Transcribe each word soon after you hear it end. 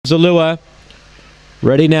the lure.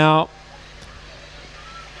 Ready now.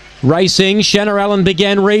 Racing. Shanna Allen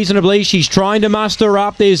began reasonably. She's trying to muster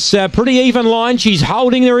up. There's a pretty even line. She's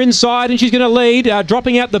holding her inside and she's going to lead.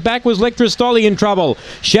 Dropping out the back was Lectra Stolly in trouble.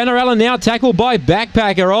 Shanna Allen now tackled by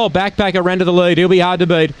Backpacker. Oh, Backpacker ran to the lead. He'll be hard to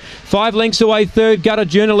beat. 5 lengths away third, Gutter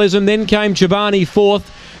Journalism. Then came Chobani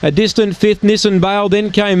fourth. A distant fifth, Nissan Bale. Then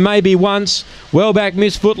came Maybe Once. Well back,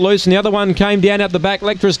 Miss Footloose. And the other one came down out the back.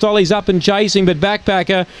 Lectra Stolly's up and chasing, but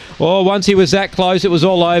Backpacker, oh, once he was that close, it was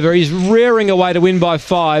all over. He's rearing away to win by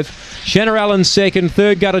 5. Shanna Allen second.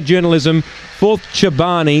 Third, Gutter Journalism. Fourth,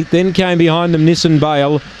 Chobani. Then came behind them Nissan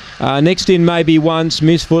Bale. Next in, Maybe Once,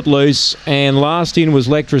 Miss Footloose. And last in was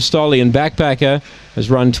Lectra Stolly. And Backpacker has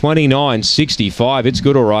run 29.65. It's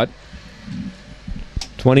good, all right.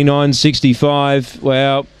 29.65.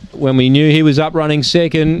 Well, when we knew he was up running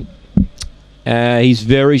second, he's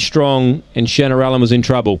very strong, and Shanna Allen was in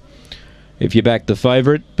trouble. If you back the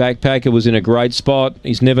favourite, Backpacker was in a great spot.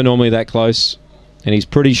 He's never normally that close, and he's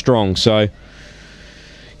pretty strong. So,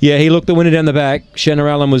 yeah, he looked the winner down the back. Shanna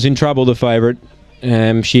Allen was in trouble, the favourite.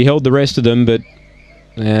 She held the rest of them, but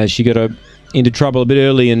she got into trouble a bit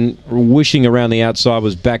early, and wishing around the outside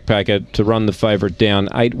was Backpacker to run the favourite down.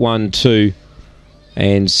 8-1-2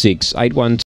 and 6. 8-1-2.